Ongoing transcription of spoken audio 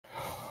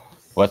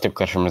What's up,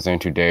 customers? And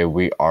today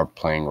we are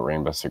playing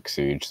Rainbow Six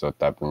Siege. So with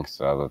that being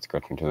said, let's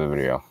get into the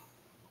video.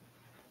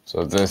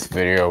 So this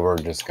video, we're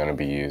just going to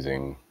be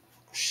using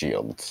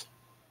shields.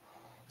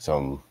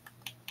 Some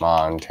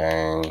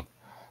Montang,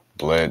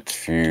 Blitz,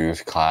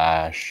 Fuse,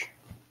 Clash.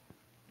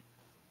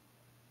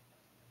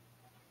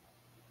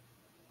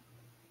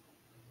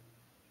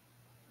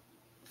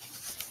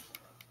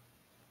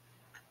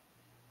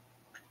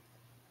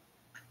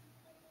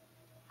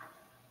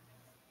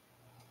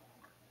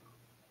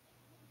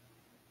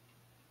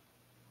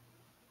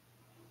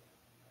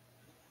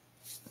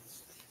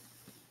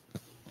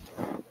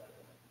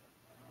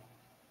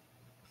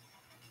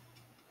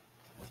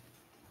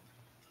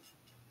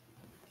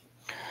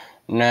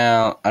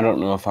 Now, I don't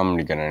know if I'm going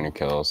to get any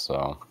kills,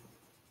 so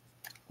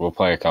we'll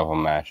play a couple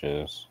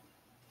matches.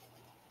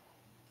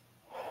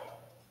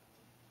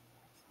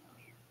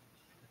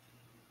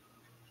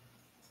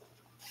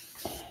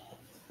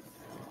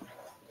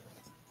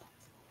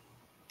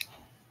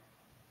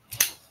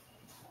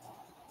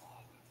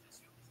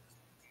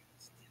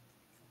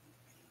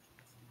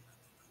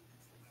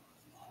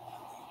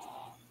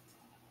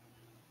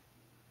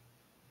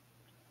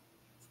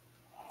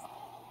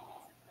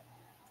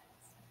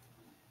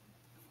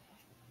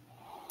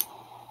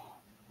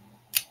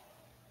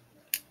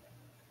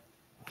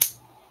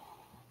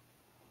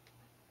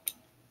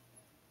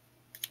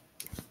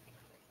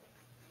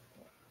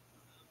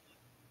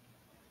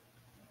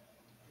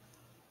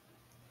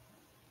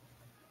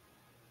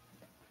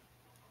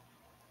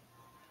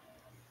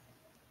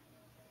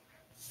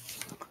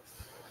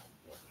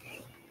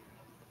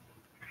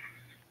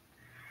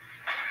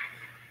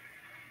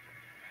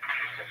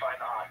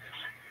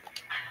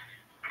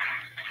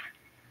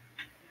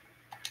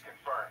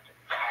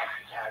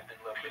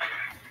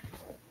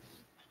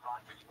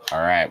 All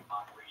right.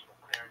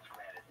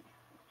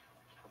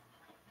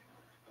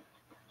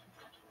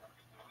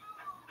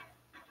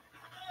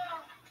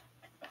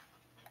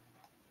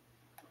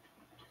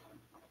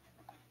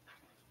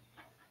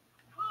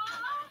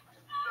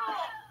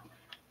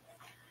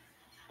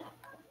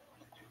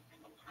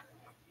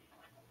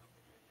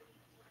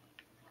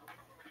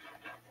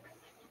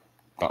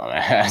 Gonna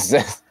ask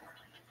this.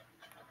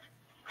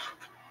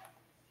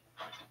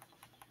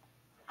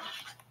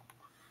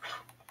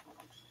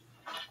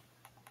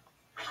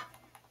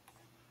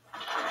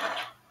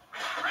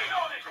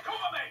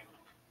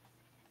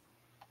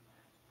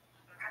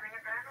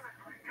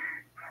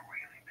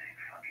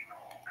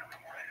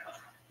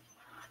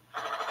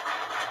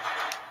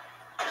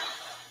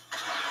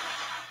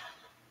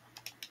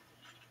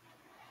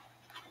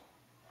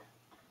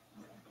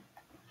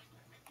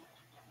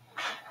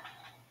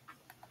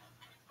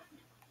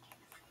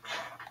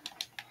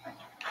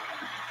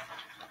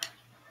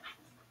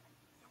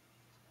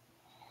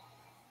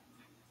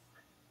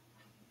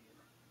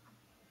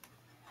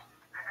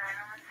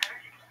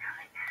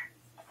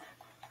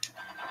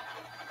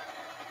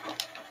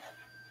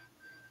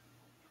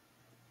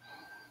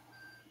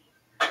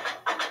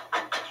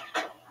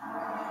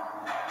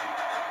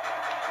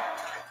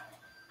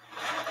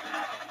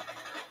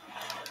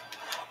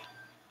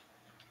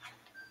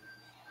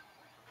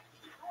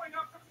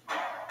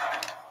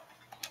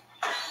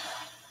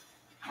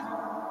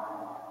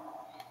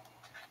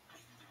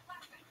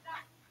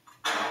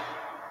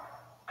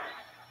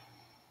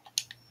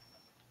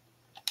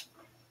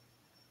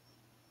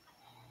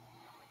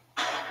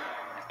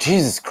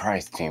 Jesus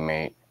Christ,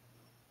 teammate.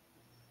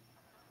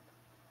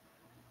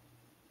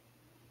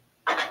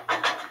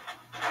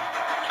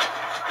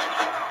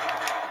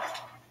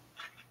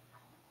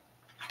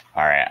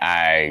 Alright,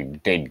 I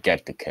did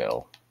get the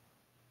kill.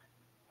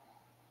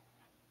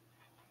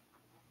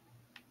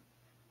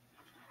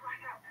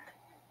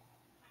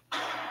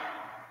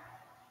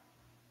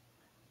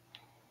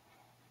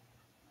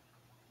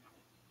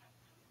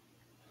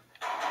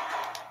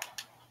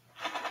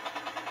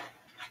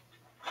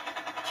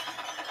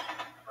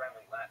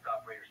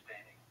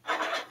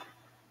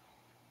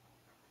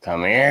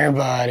 Come here,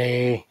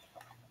 buddy.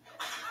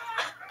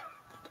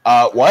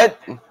 What?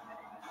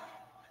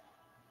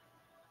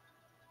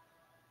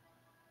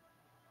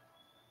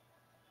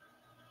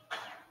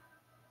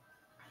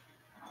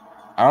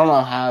 I don't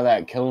know how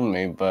that killed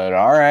me, but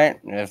alright.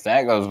 If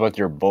that goes with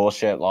your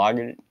bullshit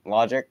logic.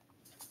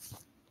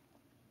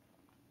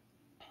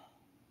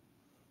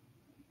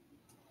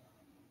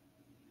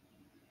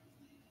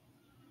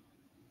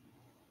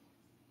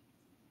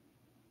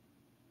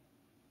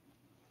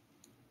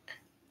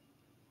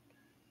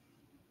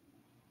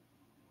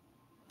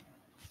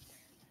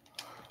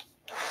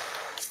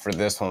 For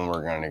this one,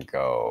 we're gonna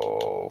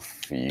go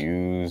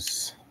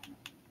Fuse.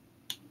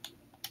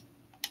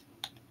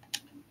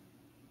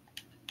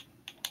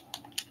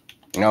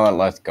 You know what?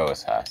 Let's go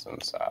Assassin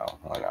style.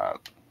 Why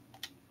not?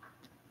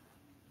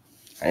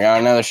 I got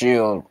another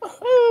shield.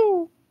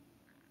 Woo-hoo!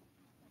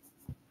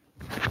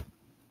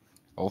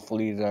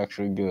 Hopefully, he's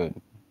actually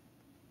good.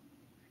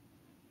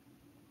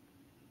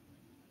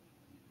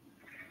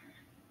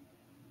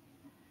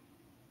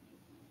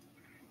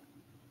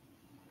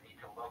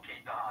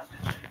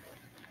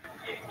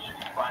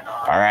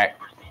 All right.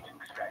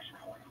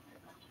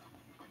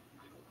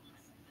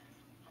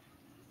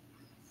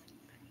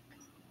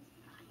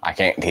 I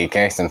can't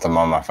TK since I'm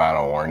on my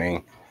final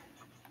warning.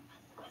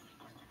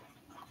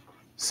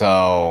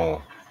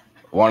 So,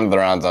 one of the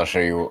rounds I'll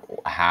show you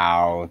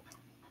how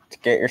to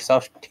get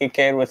yourself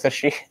TK'd with a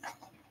shield.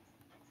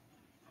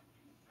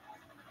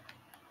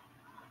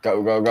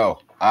 Go, go,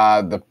 go.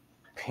 The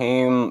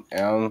PM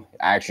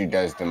actually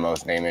does the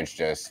most damage,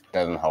 just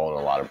doesn't hold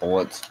a lot of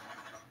bullets.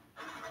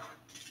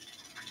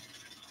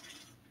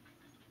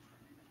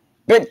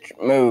 Bitch,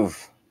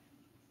 move.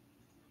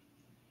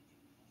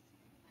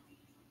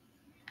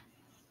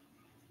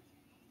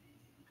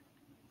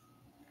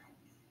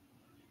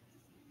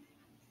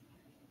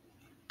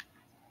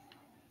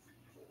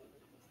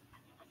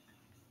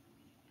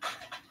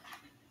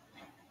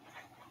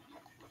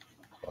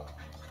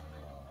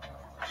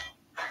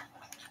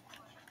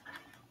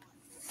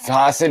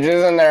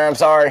 Sausages in there, I'm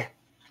sorry.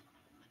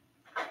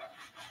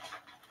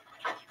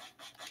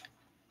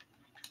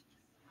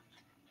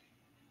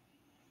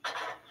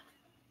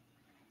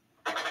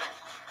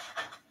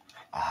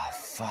 Ah,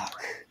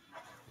 fuck.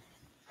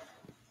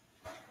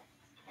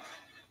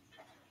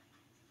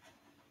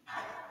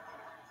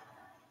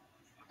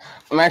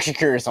 I'm actually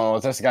curious on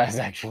what this guy's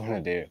actually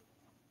gonna do.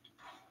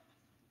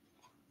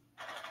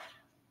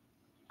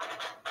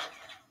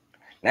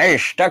 Now you're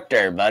stuck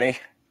there, buddy.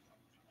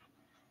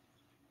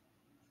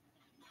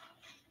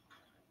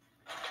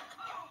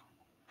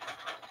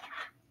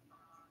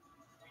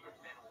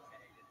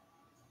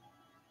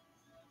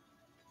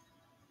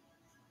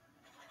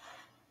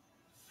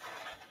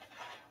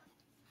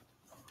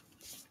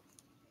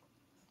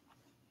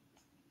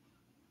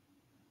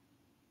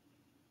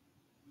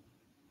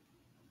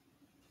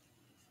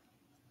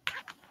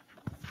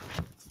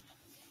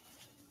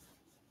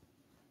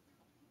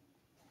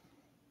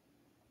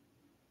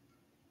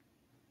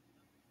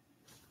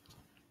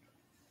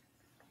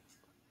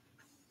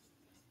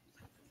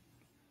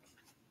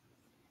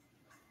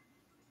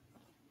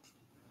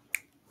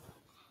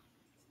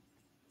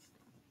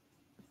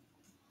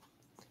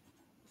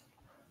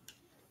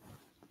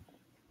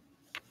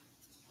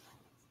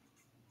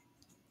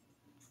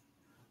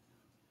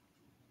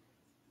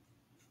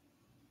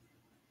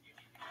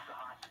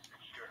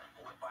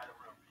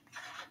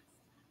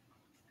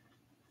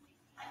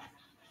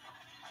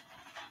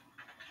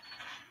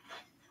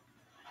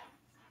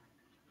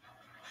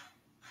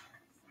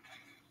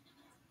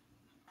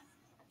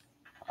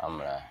 I'm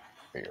gonna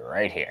be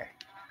right here.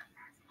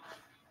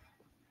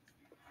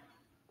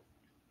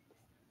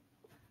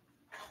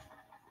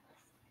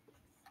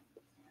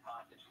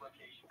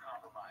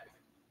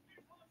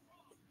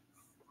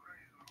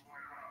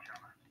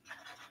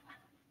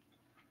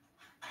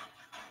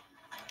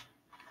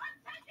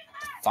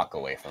 Fuck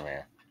away from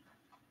here.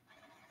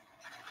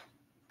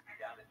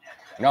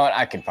 You know what?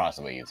 I could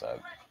possibly use that.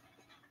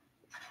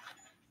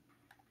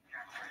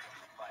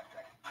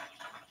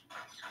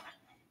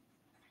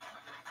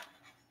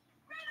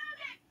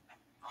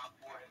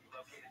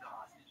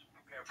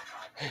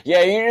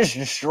 Yeah, you just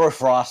destroy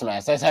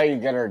Frostmask. That's how you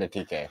get her to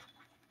TK.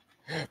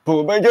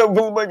 Pull it back up,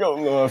 pull it back up.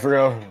 No, I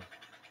forgot.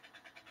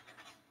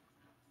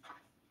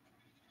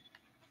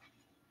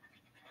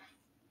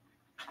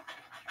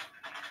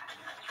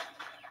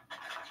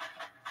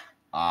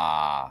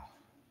 Ah.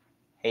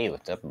 Hey,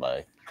 what's up,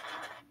 buddy?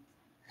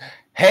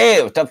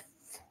 Hey, what's up?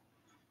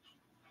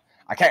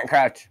 I can't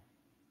crouch.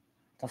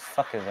 What the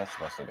fuck is that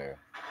supposed to do?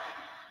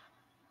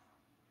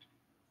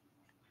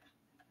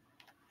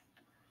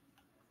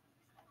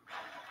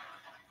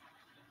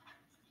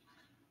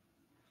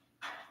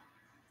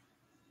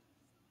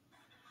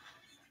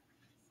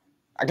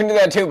 I can do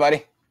that too,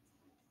 buddy.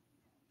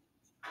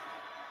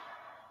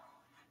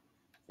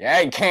 Yeah,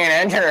 you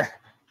can't enter.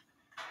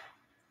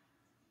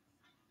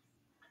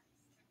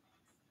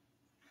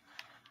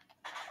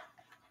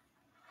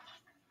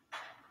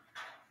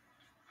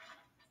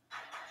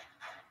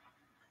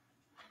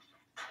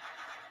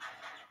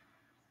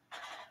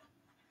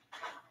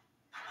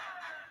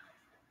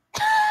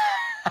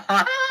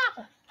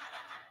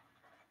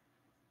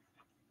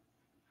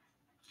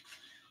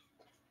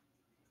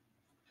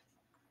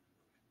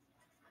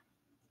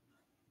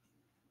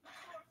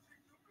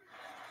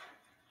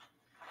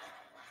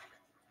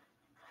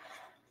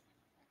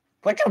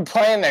 What you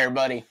playing there,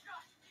 buddy?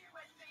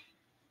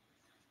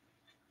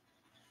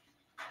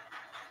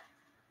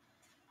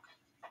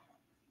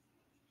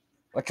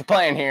 What you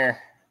playing here?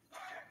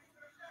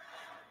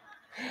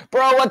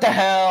 Bro, what the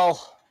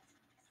hell?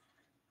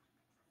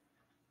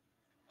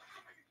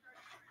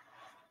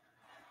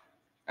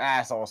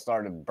 Asshole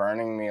started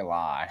burning me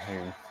alive.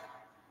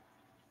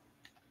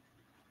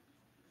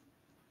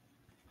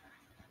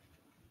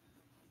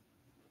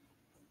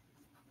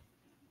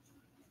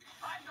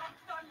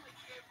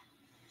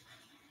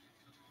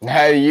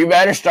 Hey, you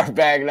better start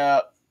backing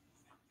up.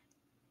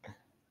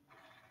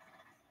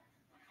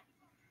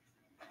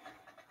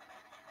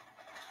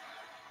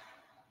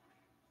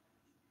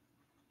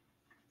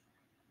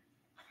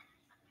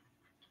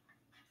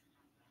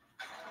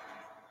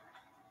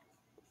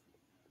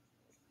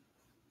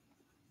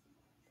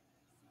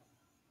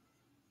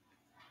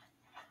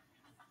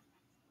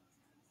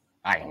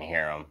 I can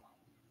hear him.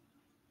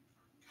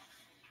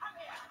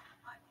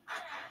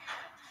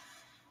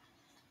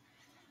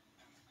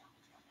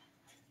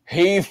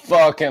 He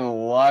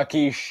fucking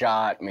lucky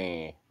shot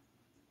me.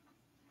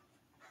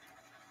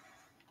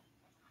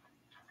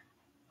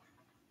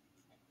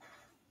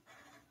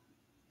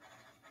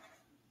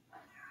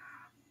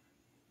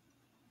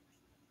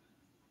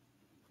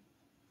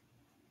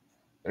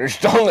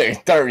 There's only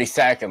 30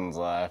 seconds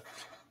left.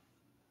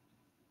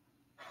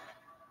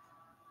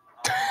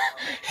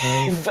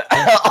 He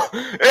fell.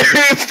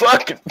 He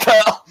fucking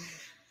fell.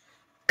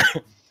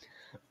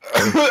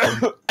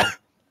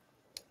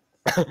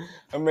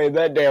 I made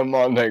that damn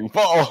long thing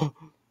fall.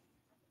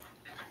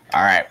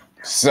 Alright,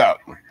 so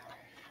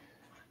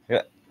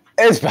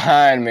it's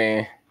behind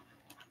me.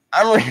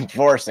 I'm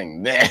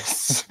reinforcing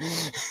this.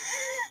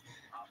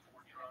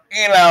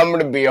 You know, I'm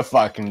gonna be a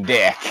fucking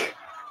dick.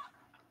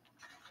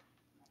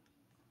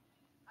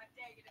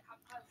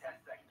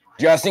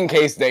 Just in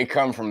case they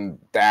come from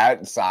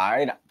that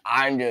side,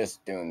 I'm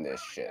just doing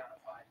this shit.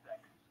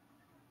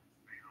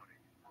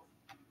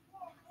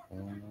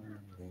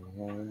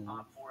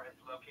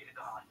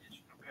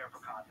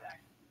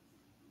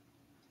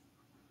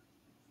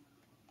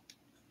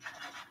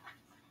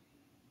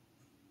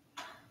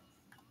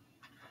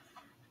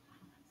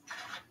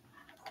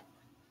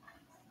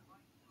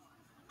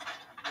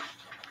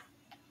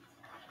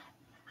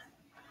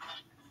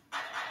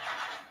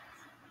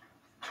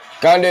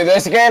 Gonna do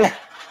this again?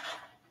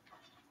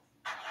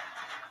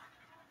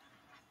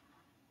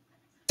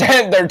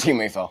 Their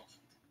teammate fell.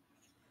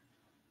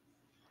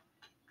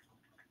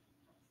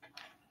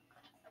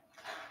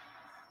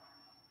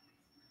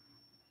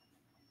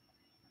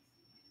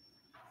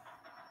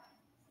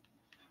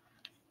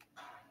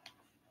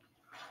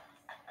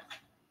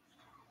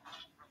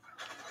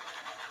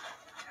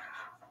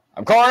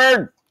 I'm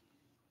cornered!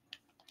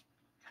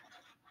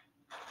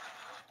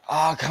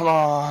 Oh, come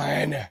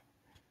on.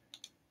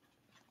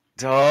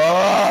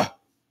 Duh.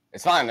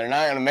 It's fine, they're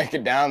not gonna make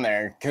it down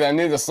there, because I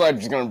knew the sledge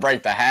was gonna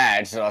break the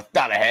hatch, so I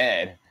thought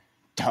ahead.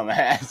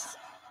 Dumbass.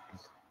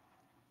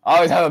 I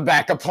always have a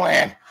backup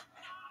plan.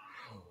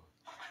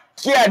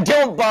 Yeah,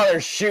 don't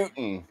bother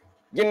shooting.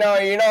 You know,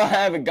 you don't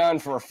have a gun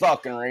for a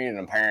fucking reason,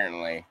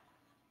 apparently.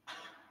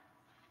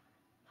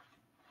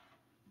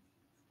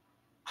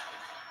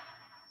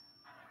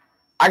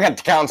 I got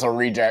the council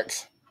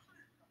rejects.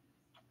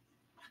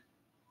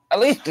 At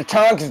least the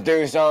tonks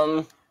do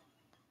something.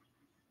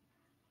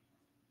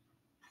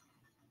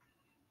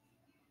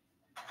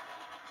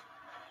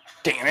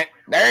 Damn it.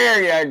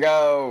 There you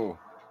go.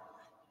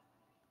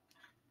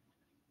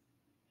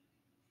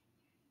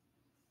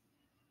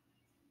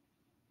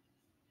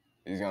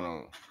 He's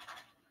gonna...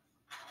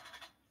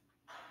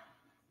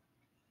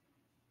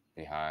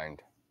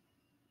 behind.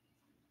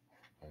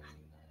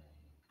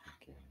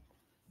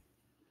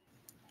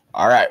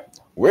 Alright,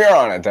 we're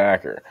on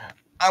attacker.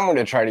 I'm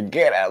gonna try to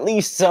get at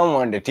least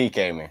someone to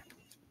TK me.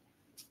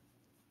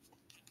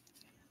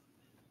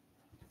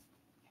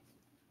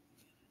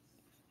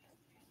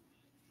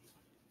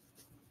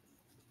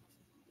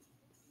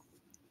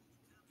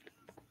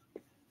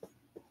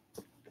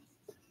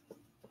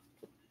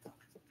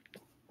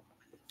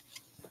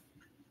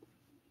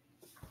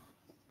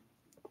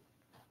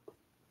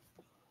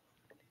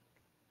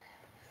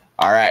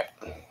 Alright.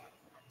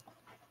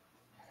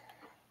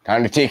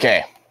 Time to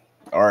TK.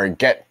 Or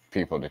get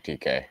people to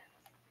TK.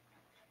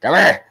 Come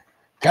here!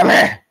 Come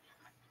here!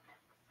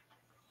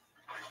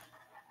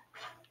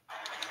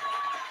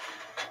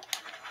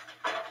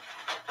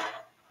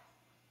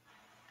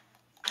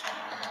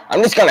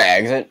 I'm just gonna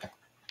exit.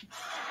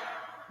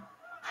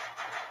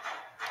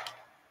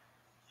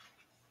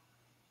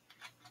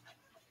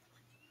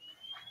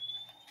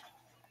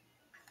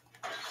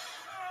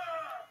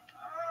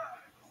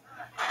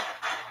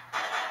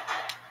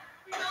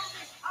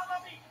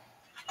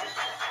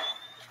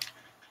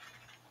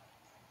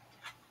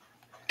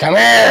 Come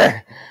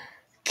here!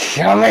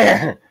 Come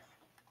here!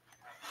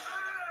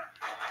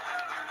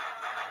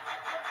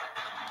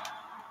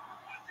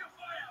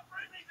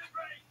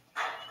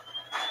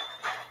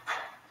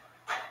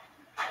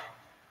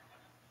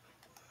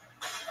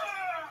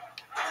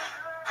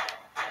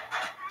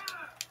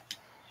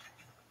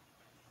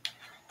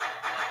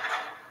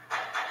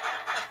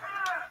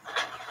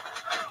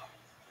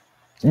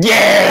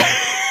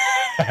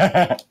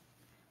 Yeah!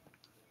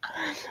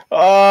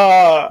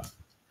 Oh!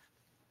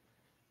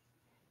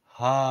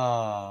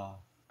 Ah.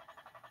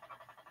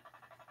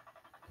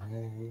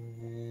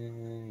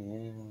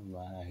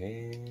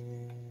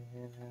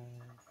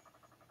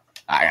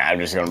 I'm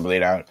just gonna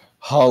bleed out.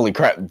 Holy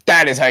crap,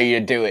 that is how you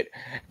do it.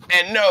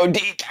 And no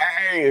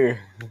DK!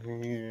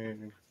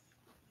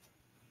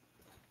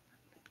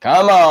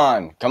 Come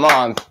on, come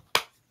on.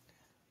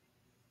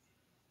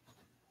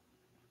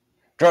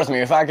 Trust me,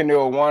 if I can do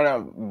a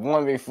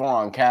 1v4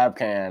 on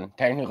Capcan,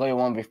 technically a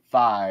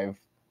 1v5,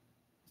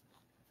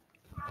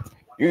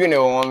 you can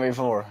do a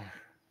 1v4.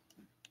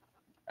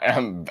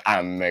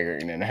 I'm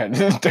making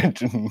it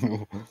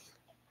attention.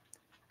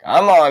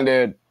 Come on,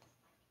 dude.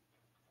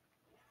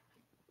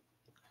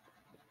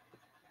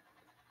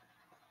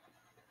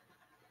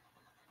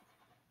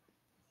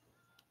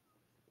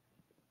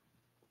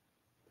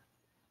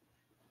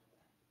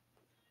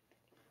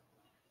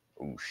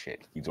 Oh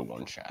shit, he's a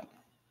one-shot.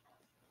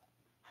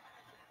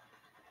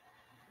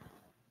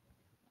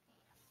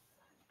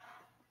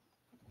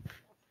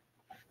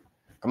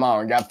 Come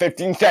on, we got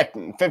 15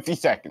 seconds, 50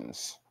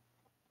 seconds.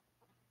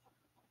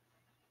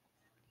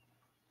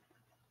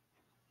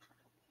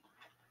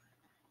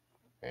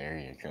 There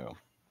you go.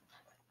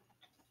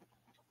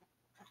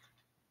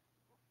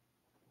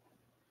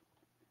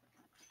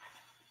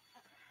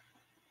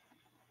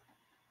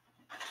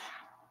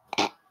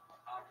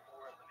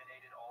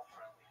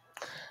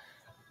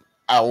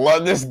 I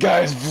love this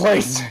guy's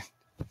place.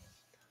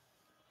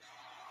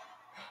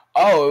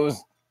 Oh, it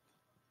was.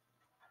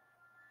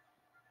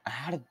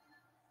 How did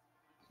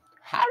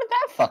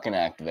that fucking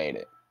activate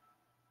it?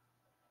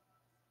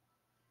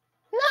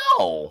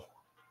 No.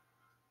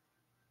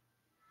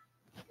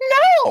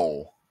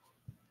 No.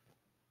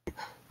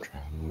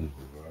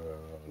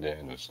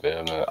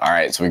 All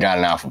right, so we got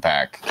an alpha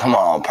pack. Come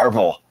on,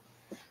 purple.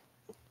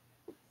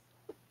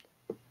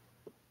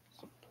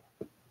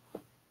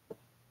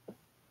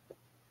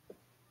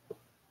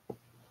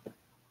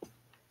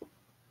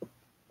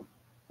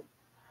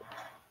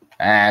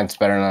 It's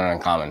better than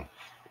uncommon.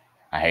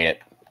 I hate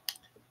it.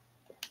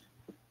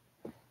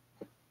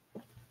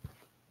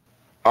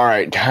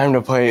 Alright, time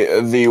to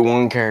play the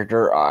one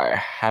character I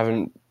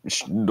haven't...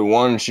 The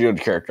one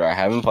shield character I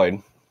haven't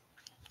played.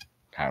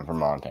 Time for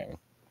Montaigne.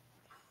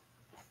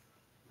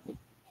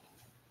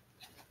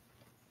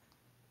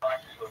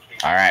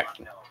 Alright.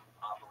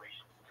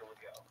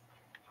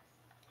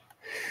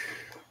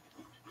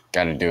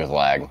 Got to do with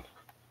lag.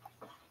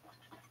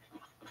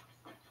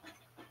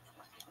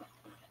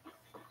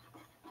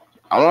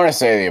 I want to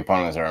say the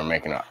opponents are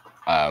making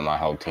my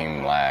whole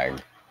team lag.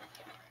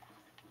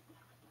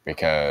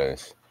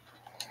 Because,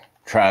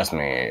 trust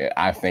me,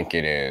 I think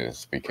it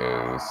is.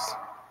 Because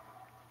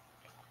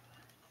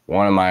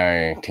one of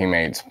my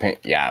teammates' ping,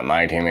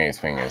 my teammate's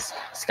ping is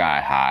sky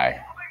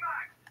high.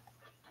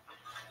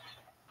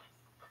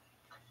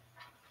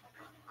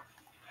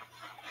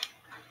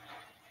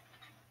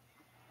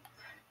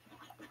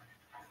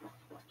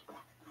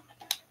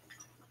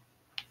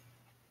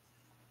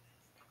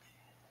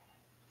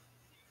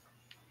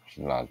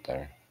 She's not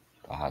there.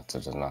 The hot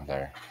switch is not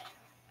there.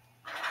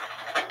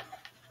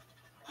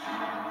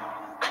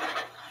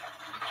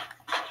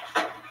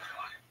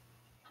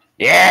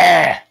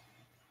 Yeah!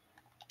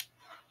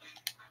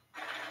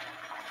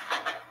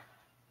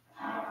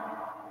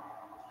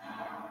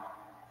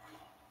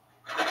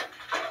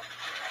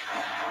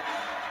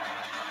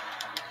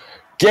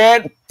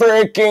 Get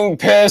freaking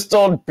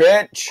pistoled,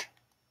 bitch!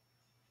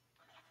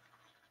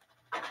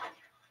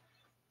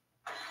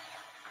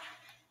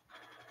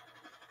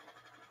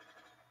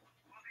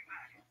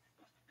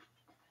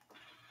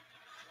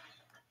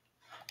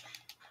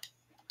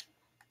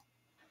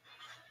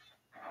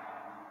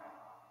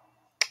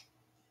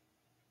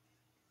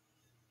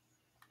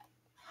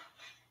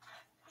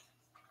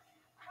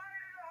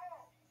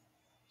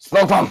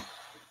 Smoke bomb!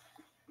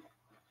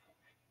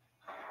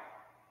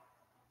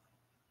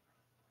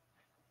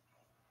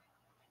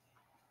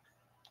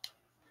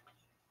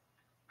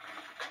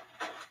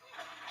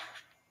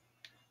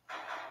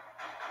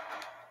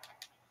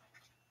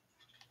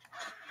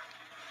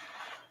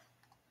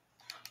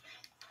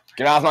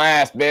 Get off my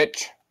ass,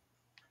 bitch!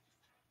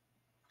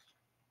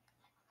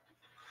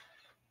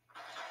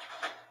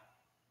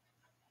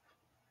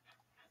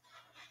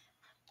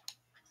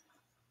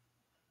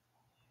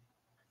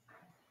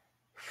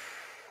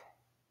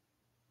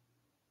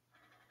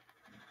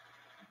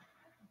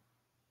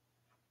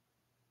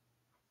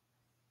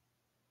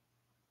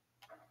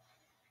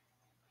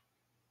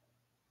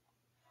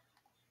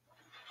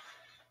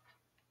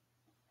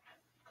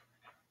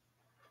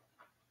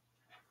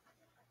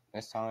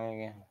 This song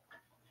again.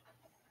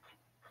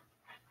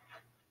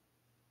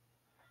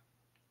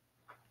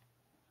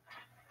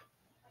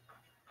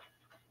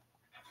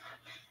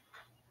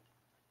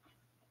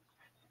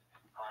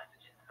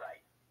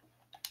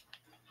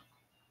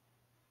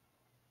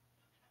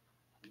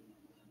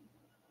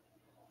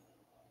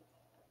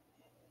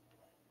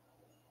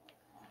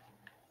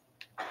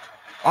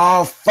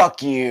 Oh,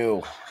 fuck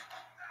you.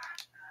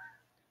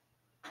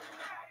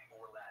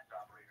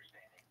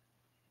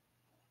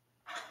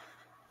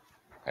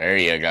 There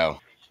you go.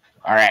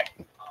 Alright.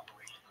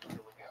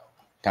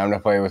 Time to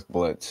play with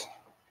Blitz.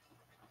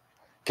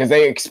 Because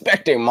they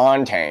expect a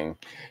Montaigne.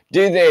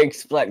 Do they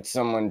expect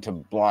someone to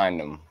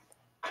blind them?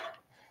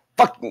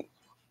 Fuck. Is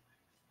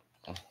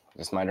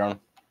this my drone?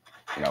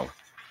 No.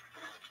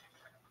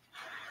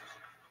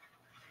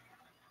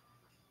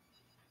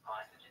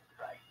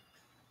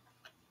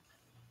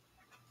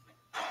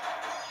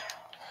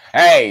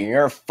 Hey,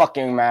 you're a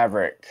fucking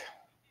maverick.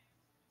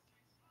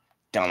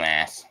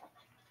 Dumbass.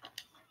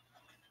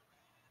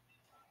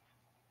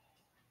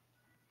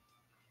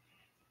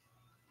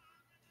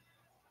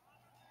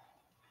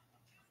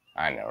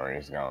 I know where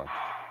he's going.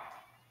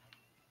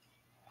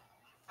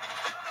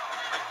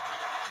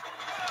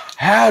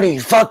 How do you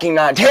fucking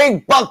not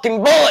take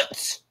fucking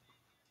bullets?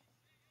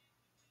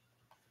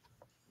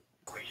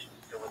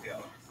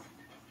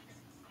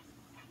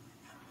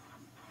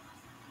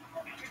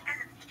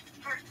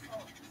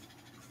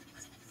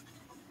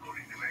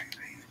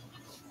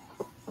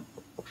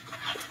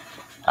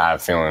 I have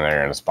a feeling they're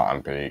going to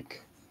spawn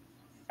peek.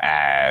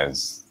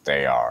 As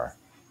they are.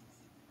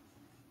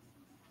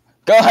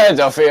 Go ahead,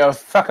 Sophia.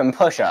 Fucking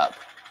push up.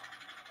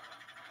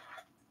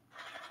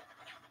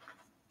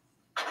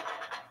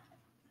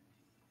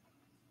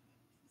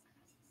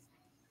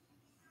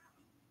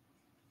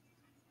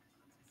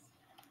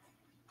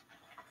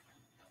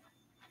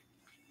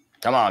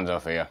 Come on,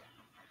 Sophia.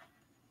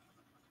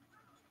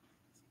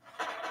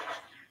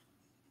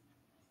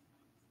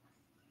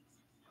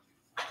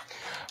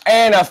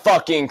 And of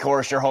fucking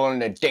course you're holding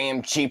the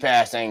damn cheap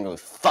ass angle,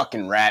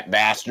 fucking rat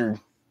bastard.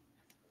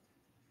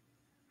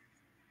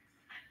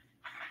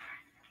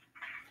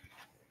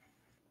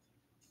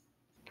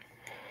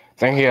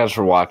 Thank you guys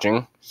for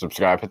watching.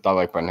 Subscribe, hit that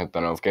like button, hit the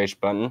notification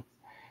button.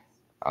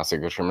 I'll see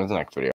you guys in the next video.